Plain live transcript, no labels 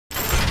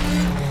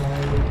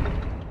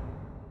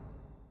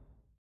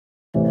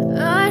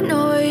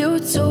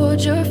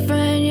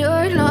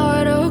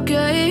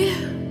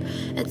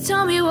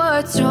Tell me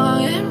what's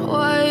wrong and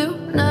why you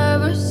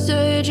never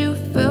said you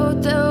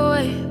felt that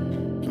way.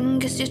 And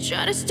guess you're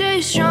trying to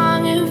stay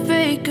strong and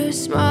fake a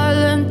smile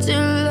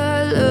until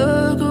I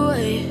look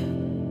away.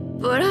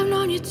 But I've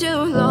known you too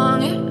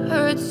long, it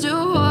hurts to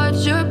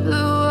watch your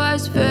blue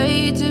eyes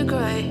fade to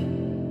gray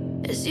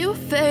as you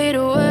fade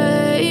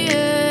away,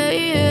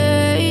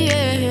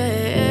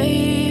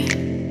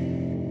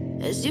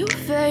 as you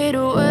fade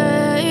away.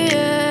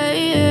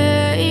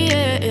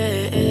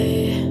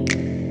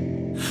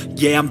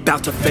 Yeah, I'm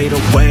about to fade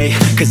away,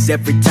 cause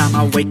every time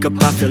I wake up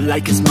I feel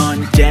like it's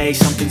Monday.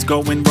 Something's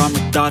going wrong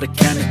with all the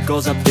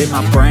chemicals up in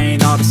my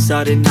brain. All of a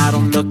sudden I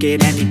don't look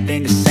at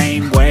anything the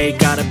same way.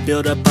 Got a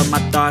buildup of my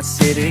thoughts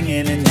sitting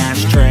in an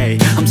ashtray.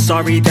 I'm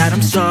sorry that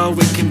I'm so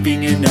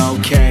inconvenient,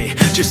 okay.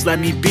 Just let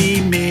me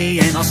be me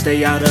and I'll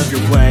stay out of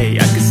your way.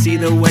 I can see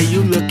the way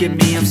you look at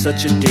me, I'm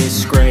such a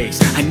disgrace.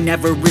 I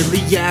never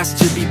really asked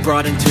to be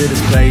brought into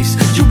this place.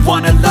 You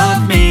wanna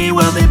love me?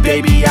 Well then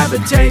baby, have a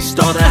taste.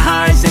 All the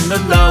highs and the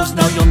lows,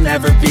 no, you'll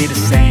never be the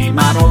same.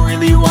 I don't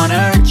really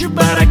wanna hurt you,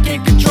 but I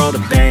can't control the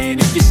pain.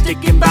 If you're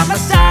sticking by my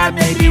side,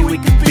 maybe we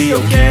could be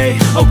okay.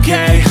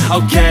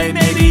 Okay,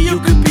 maybe you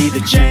could be the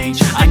change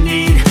I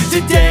need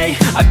today.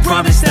 I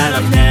promise that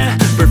I've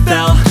never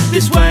felt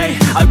this way.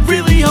 I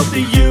really hope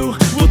that you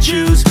will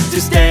choose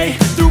to stay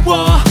through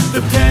all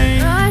the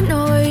pain. I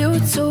know you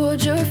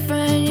told your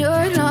friend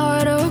you're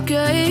not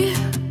okay,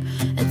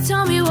 and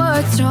tell me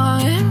what's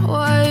wrong and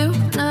why you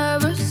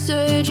never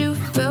said you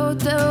felt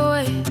that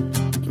way.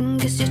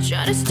 Guess you're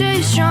trying to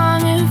stay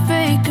strong and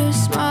fake a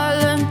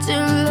smile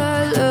until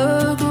I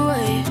look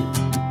away.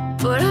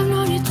 But I've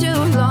known you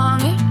too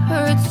long, it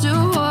hurts to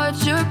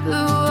watch your blue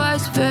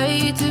eyes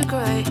fade to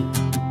gray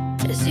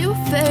as you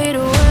fade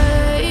away,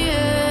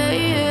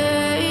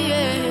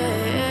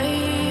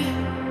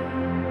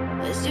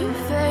 as you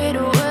fade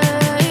away,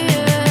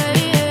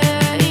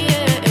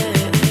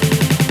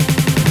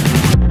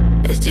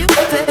 as you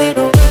fade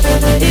away.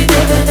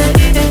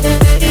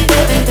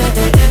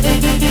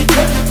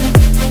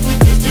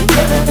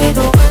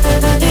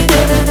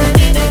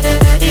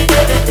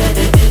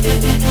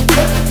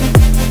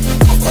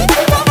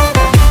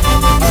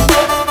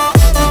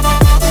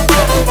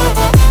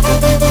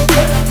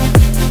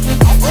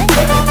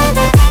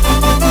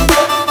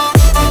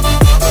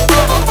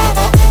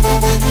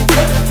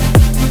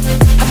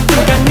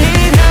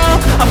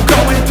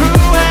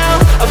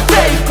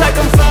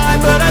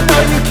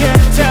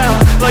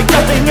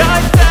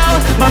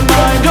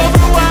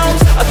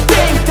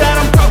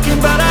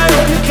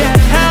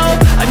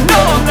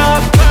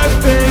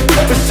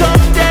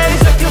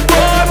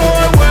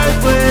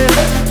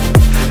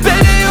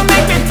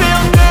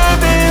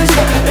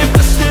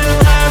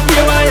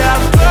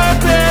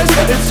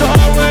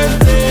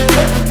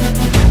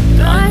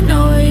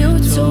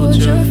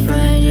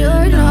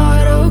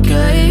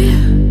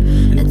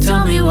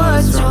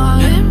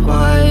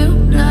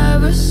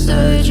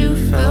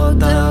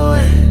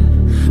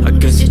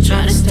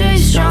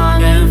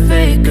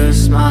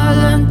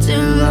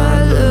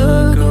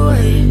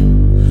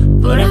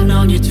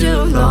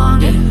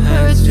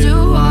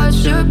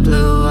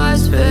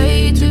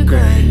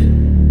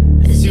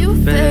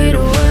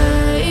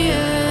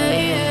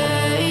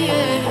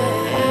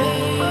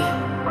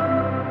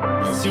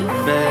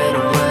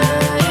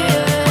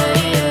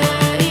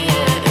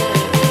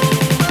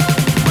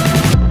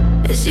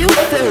 As you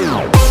fade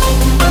away.